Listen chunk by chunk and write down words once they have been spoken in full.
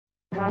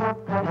Long,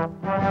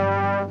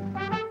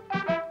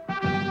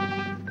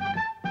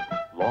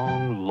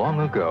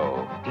 long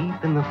ago,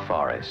 deep in the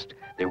forest,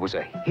 there was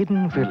a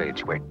hidden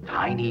village where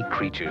tiny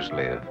creatures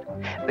lived.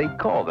 They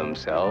called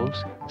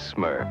themselves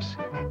Smurfs.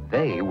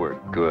 They were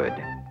good.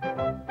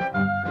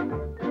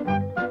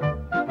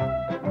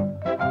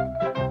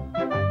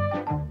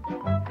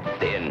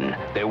 Then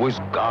there was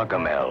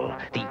Gargamel,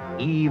 the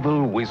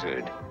evil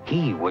wizard.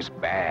 He was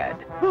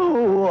bad.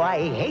 Oh, I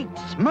hate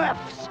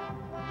Smurfs.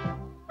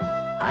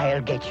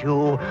 I'll get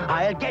you.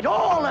 I'll get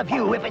all of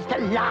you if it's the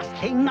last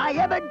thing I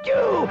ever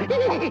do.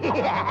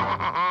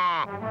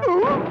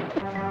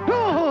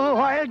 Oh,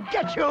 I'll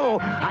get you.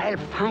 I'll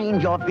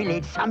find your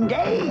village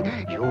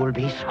someday. You'll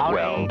be sorry.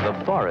 Well, the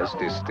forest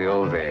is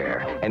still there.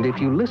 And if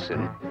you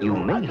listen, you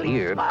may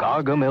hear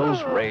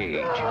Gargamel's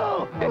rage.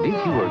 And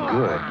if you are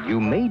good,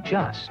 you may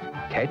just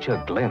catch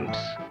a glimpse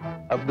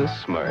of the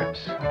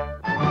Smurfs.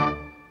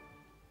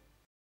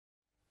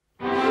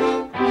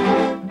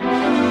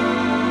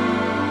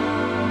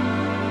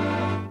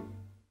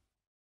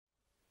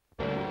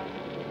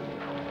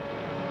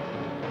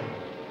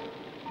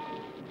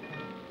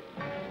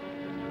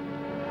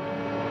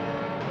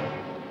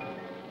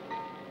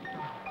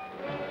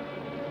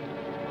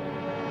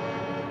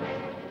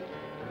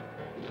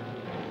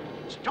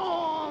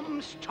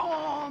 Storm,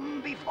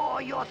 storm,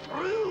 before you're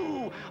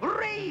through,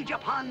 rage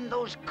upon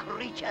those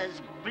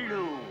creatures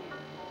blue.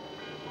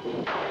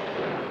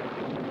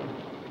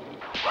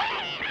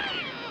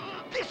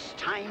 This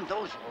time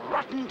those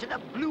rotten to the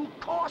blue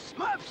core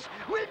Smurfs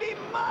will be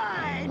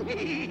mine.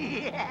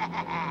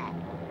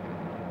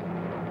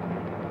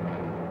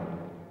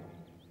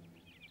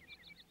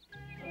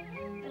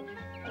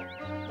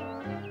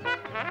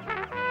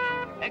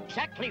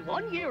 Exactly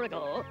 1 year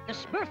ago, the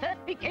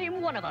Smurfette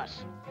became one of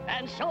us.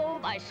 And so,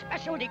 by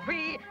special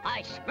decree,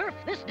 I smurf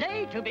this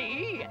day to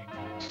be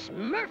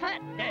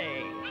Smurfette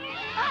Day.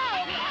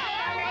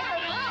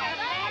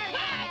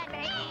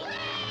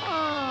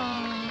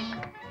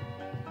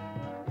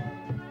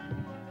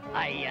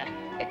 I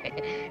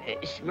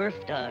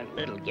smurfed a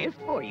little gift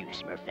for you,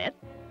 Smurfette.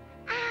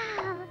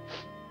 Oh.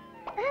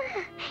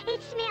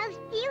 It smells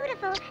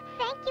beautiful.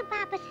 Thank you,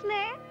 Papa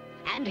Smurf.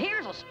 And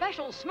here's a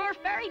special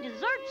Smurfberry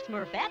dessert,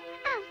 Smurfette.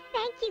 Oh,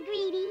 thank you,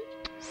 Greedy.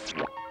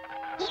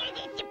 Here's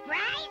a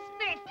surprise,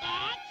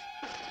 Smurfette.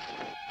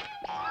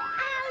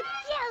 Oh,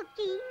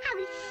 Jokey, how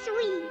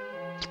sweet.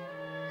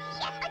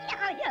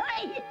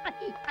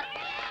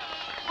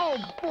 Oh,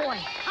 boy,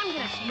 I'm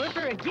gonna smurf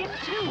her a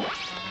gift, too.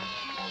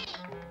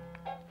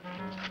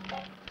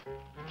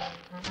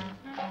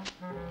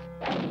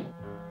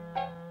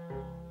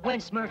 When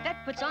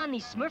Smurfette puts on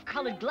these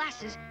Smurf-colored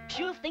glasses,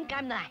 she'll think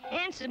I'm the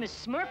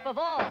handsomest Smurf of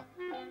all.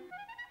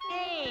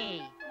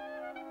 Hey!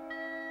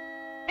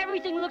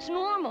 Everything looks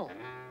normal.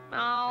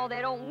 Oh,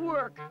 they don't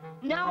work.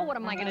 Now what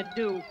am I gonna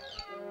do?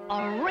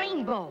 A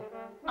rainbow!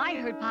 I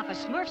heard Papa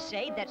Smurf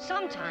say that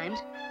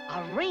sometimes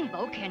a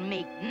rainbow can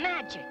make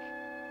magic.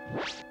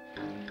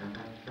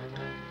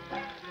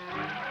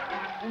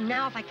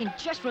 Now if I can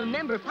just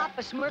remember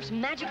Papa Smurf's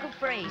magical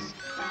phrase.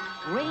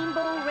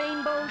 Rainbow,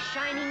 rainbow,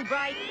 shining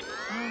bright,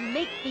 I'll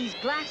make these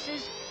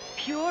glasses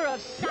pure of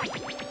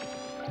sight.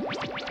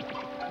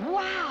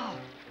 Wow!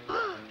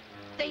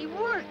 They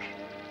work!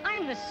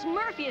 I'm the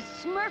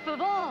smurfiest Smurf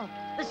of all.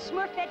 The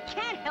Smurfette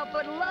can't help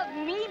but love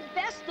me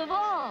best of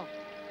all.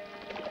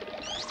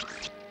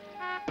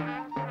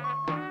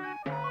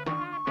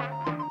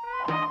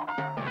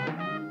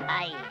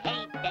 I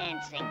hate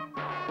dancing.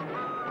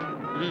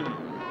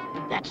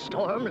 That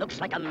storm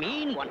looks like a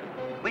mean one.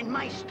 When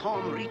my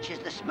storm reaches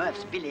the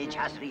Smurfs' village,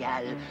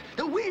 Azrael,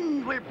 the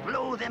wind will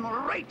blow them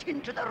right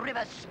into the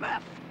river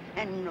Smurf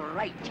and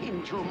right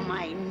into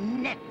my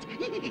net.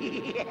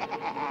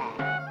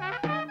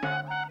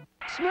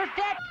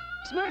 Smurfette!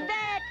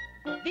 Smurfette!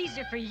 These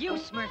are for you,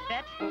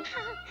 Smurfette. Oh,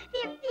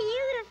 they're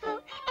beautiful,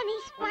 and they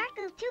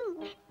sparkle,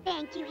 too.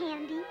 Thank you,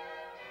 Handy.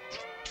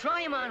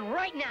 Try them on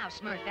right now,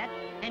 Smurfette,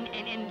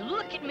 and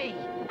look at me.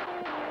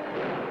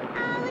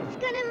 Oh, it's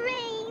gonna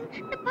rain.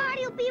 The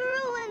party'll be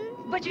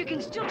ruined. But you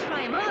can still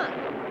try them on.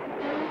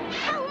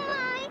 Oh,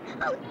 my.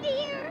 Oh,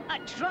 dear.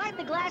 Try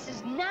the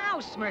glasses now,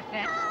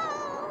 Smurfette.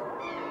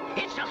 Oh.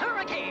 It's a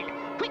hurricane.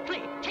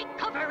 Quickly, take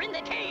cover in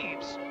the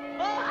caves.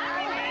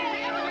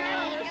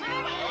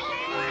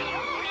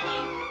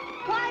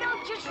 Why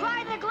don't you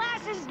try the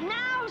glasses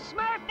now,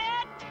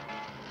 Smurfette?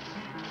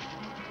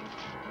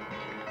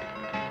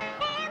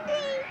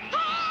 Handy,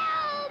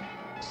 help!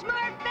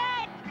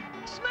 Smurfette!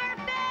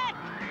 Smurfette!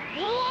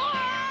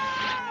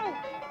 Whoa!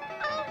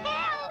 Oh,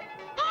 help!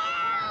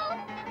 Help!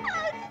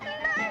 Oh,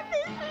 Smurf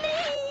is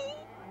me!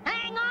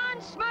 Hang on,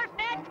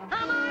 Smurfette!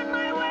 I'm on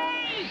my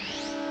way!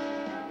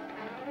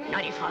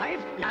 95,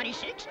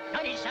 96,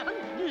 97,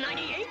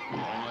 98.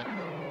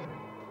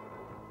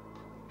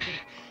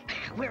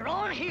 We're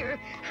all here,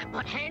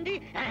 but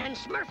Handy and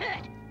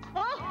Smurfette.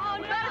 Oh,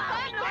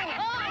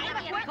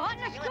 we're caught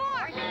in a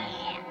storm!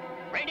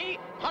 Ready,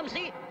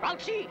 clumsy,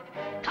 grouchy,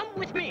 come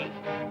with me.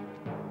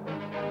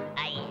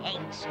 I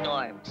hate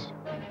storms.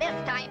 This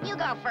time, you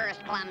go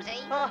first, Clumsy.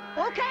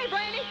 Okay,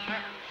 Brandy.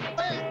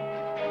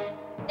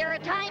 There are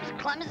times,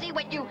 Clumsy,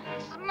 when you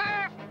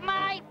smurf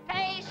my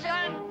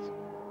patience.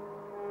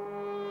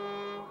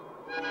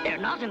 They're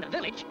not in the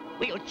village.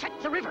 We'll check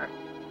the river.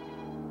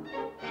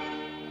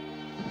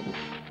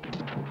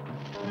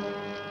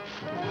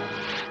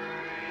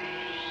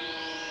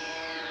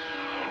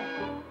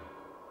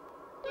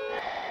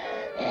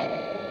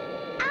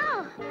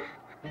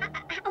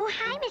 Oh,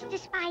 hi, Mr.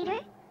 Spider.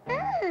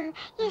 Ooh,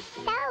 you're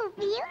so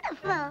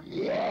beautiful.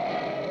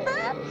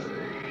 Oops,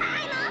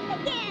 I'm off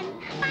again.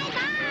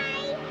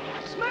 Bye-bye.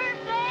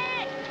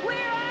 Smurfette,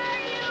 where are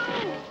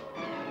you?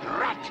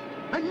 Rat!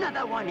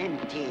 Another one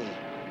empty.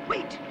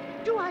 Wait,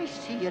 do I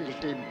see a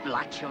little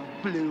blotch of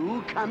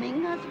blue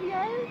coming,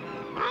 Azriel?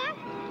 Huh?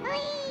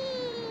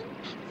 Whee!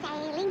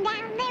 Sailing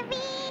down the river.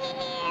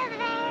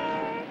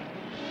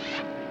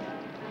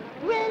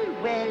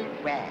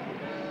 Well.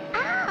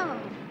 Oh,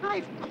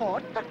 I've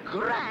caught the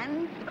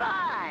grand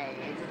prize.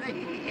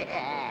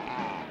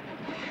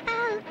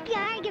 oh,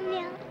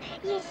 Gargamel,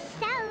 you're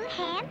so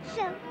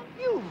handsome.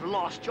 You've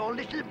lost your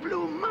little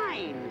blue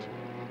mind.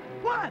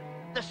 What?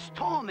 The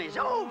storm is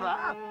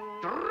over?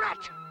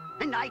 Drat!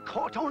 And I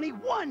caught only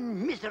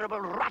one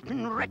miserable,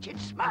 rotten, wretched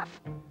Smurf.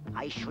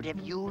 I should have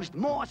used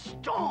more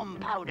storm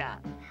powder.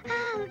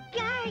 Oh,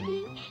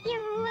 Gargy,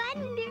 you're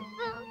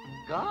wonderful.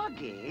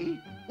 Gargy?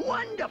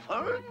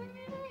 Wonderful?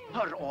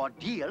 Her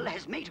ordeal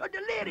has made her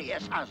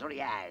delirious,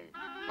 Azriel.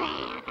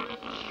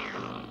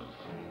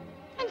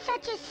 And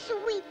such a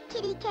sweet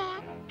kitty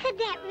cat. Could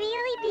that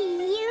really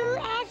be you,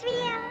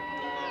 Azriel?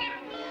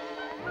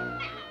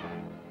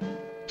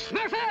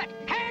 Smurfette,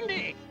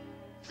 Handy!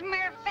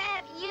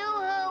 Smurfette,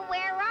 yoo-hoo,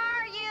 where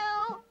are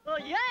you? Oh,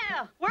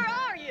 yeah, where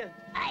are you?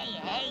 I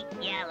hate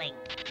yelling.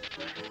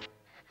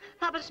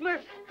 Papa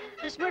Smurf,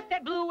 the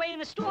Smurfette blew away in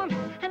the storm,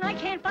 and I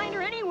can't find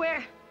her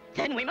anywhere.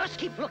 Then we must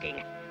keep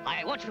looking.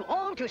 I want you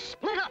all to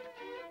split up,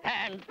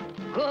 and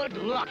good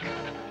luck.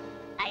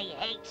 I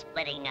hate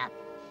splitting up.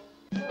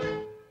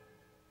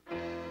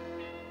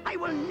 I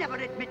will never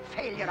admit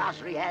failure,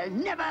 Azriel.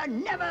 Never,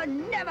 never,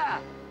 never.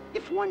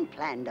 If one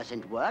plan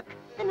doesn't work,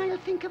 then I'll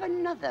think of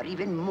another,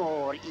 even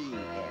more evil.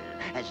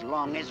 As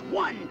long as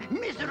one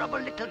miserable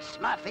little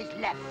Smurf is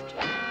left.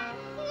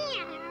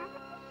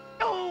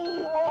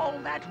 Oh, all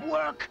that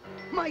work!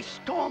 My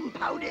storm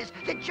powders,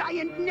 the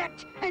giant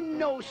net, and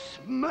no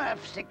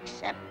Smurfs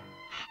except...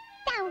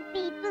 Don't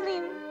be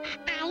blue.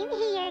 I'm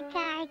here,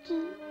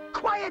 Gargy.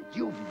 Quiet,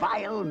 you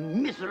vile,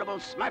 miserable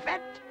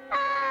Smurfette!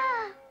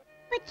 Oh,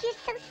 but you're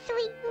so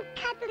sweet and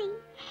cuddly.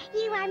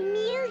 You are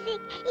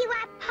music. You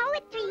are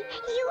poetry.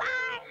 You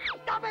are...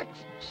 Stop it!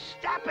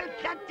 Stop it!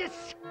 That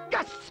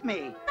disgusts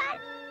me! But...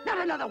 Not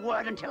another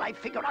word until I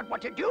figure out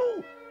what to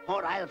do,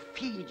 or I'll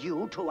feed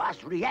you to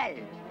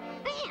Azriel.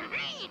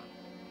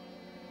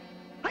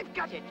 I've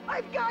got it!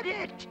 I've got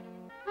it!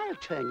 I'll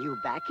turn you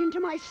back into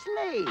my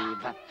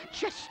slave,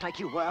 just like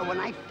you were when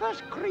I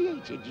first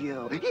created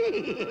you.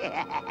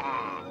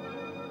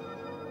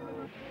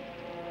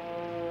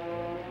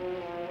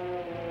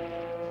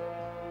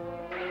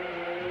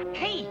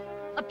 Hey,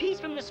 a piece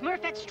from the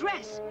Smurfette's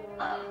dress.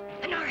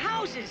 And our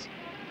houses.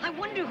 I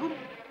wonder who...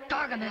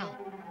 Gargamel.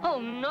 Oh,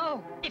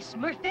 no. If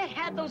Smurfette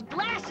had those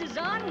glasses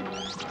on...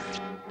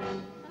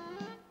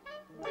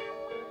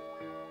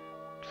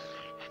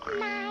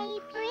 My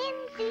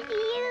prince is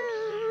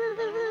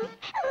you.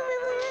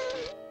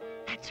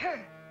 That's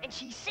her, and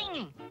she's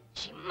singing.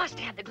 She must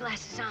have the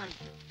glasses on.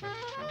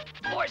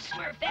 Poor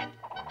Smurfette.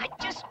 I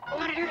just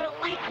wanted her to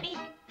like me.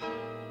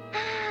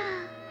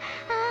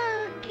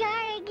 Oh,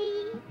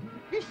 Gargy.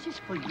 This is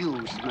for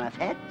you,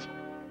 Smurfette.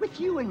 With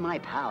you in my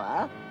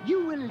power,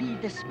 you will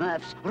lead the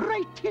Smurfs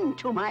right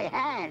into my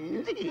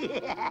hands.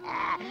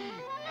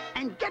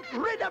 And get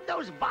rid of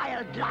those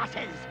vile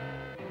glasses.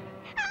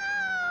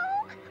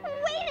 Oh,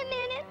 wait a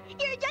minute.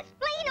 You're just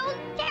plain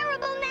old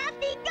terrible,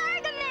 nasty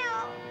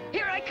Gargamel.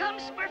 Here I come,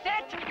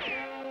 Smurfette.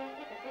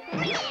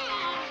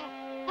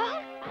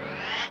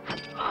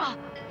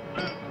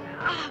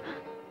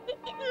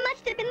 It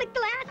must have been the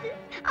glasses.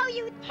 Oh,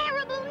 you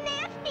terrible,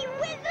 nasty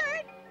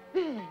wizard.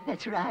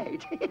 That's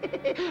right.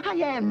 I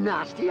am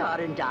nasty,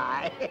 aren't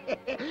I?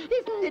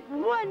 Isn't it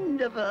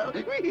wonderful?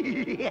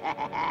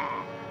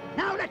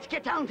 Now let's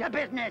get down to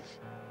business.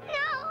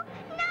 No,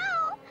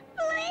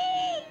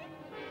 please.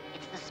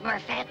 It's the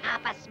Smurfette,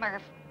 Papa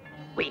Smurf.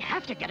 We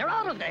have to get her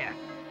out of there.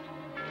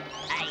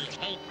 I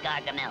hate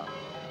Gargamel.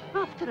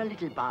 After a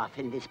little bath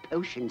in this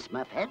potion,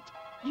 Smurfette,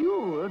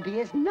 you'll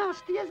be as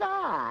nasty as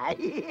I.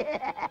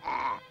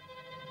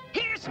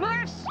 Here,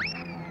 Smurfs!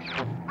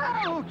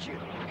 Ouch!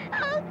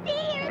 Oh,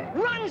 dear.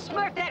 Run,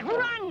 Smurfette,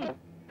 run!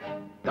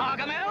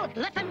 Gargamel,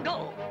 let them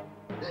go.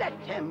 Let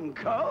him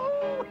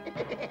go?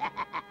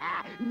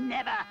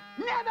 Never,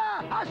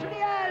 never,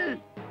 Azriel!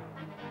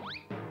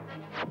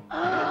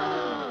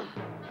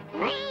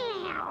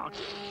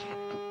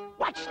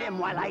 Watch them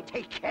while I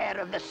take care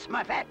of the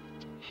Smurfette.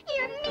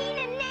 You're mean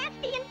and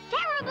nasty and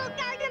terrible,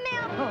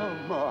 Gargamel.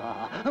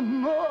 Oh,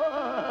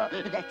 more.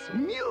 That's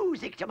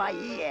music to my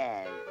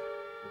ears.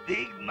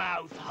 Big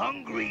Mouth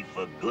hungry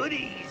for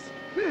goodies.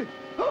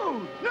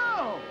 Oh,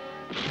 no!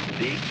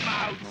 Big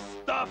Mouth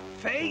stuffed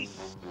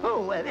face.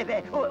 Oh,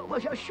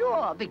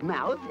 sure, Big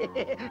Mouth.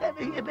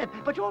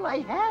 But all I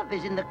have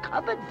is in the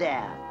cupboard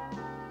there.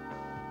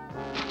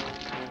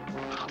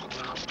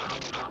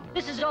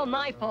 This is all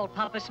my fault,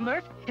 Papa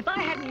Smurf. If I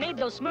hadn't made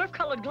those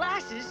Smurf-colored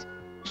glasses...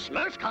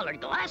 Smurf-colored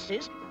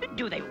glasses?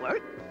 Do they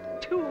work?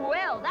 Too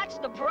well, that's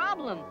the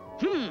problem.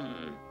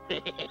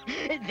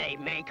 They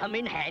may come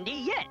in handy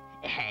yet.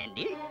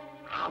 Handy?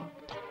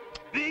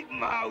 Big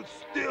Mouth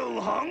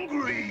still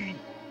hungry.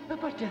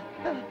 But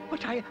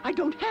I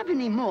don't have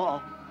any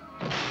more.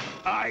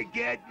 I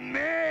get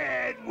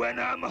mad when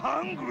I'm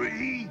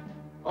hungry.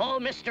 Oh,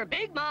 Mr.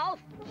 Big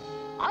Mouth,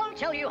 I'll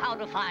tell you how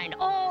to find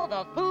all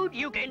the food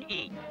you can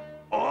eat.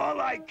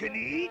 All I can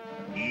eat?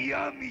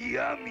 Yum,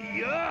 yum,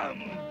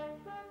 yum.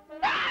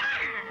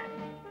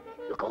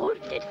 Look over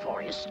that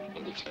for us,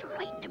 and it's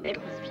right in the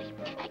middle of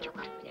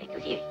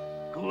the...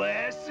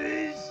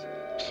 Glasses?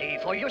 See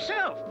for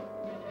yourself.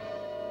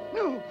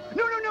 No,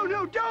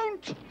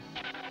 don't!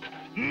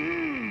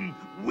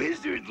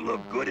 Wizards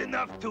look good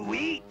enough to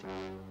eat.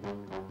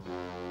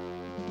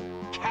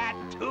 Cat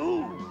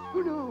too.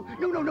 Oh,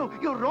 no,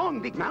 you're wrong,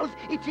 Big Mouth.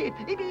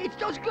 It's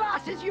those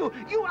glasses,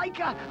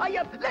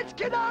 let's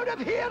get out of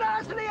here,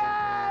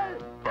 Asriel!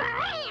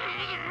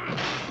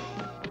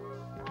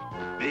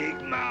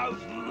 Big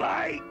Mouth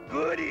like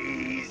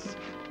goodies.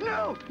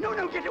 No,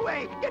 get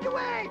away!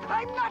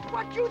 I'm not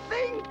what you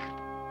think!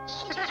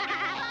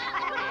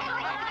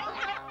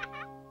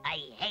 I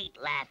hate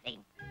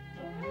laughing.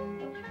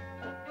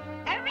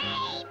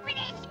 Hooray for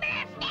the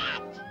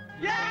Smurfette!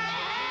 Yay!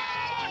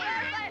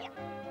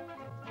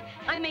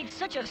 I made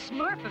such a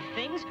Smurf of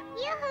things.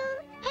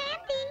 Yoo-hoo!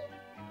 Handy!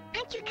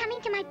 Aren't you coming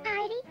to my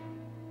party?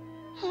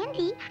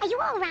 Handy, are you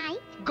all right?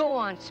 Go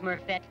on,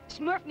 Smurfette.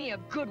 Smurf me a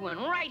good one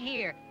right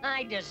here.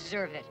 I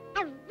deserve it.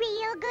 A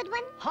real good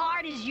one?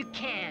 Hard as you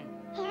can.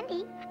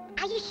 Handy,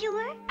 are you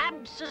sure?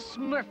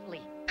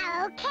 Abso-Smurfly.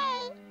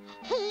 Okay,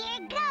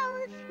 here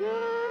goes.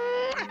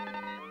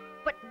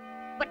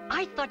 But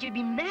I thought you'd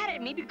be mad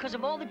at me because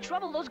of all the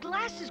trouble those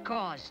glasses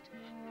caused.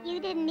 You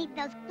didn't need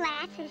those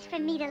glasses for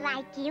me to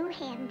like you,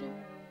 Handy.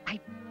 I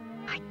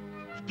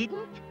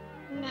didn't?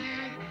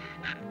 Nah,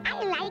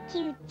 I like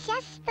you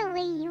just the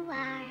way you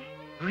are.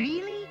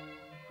 Really?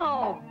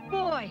 Oh,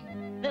 boy.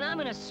 Then I'm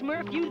gonna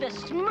Smurf you the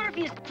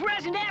Smurfiest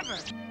present ever.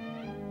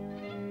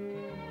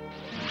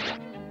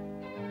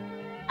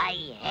 I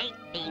hate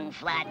being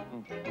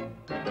flattened.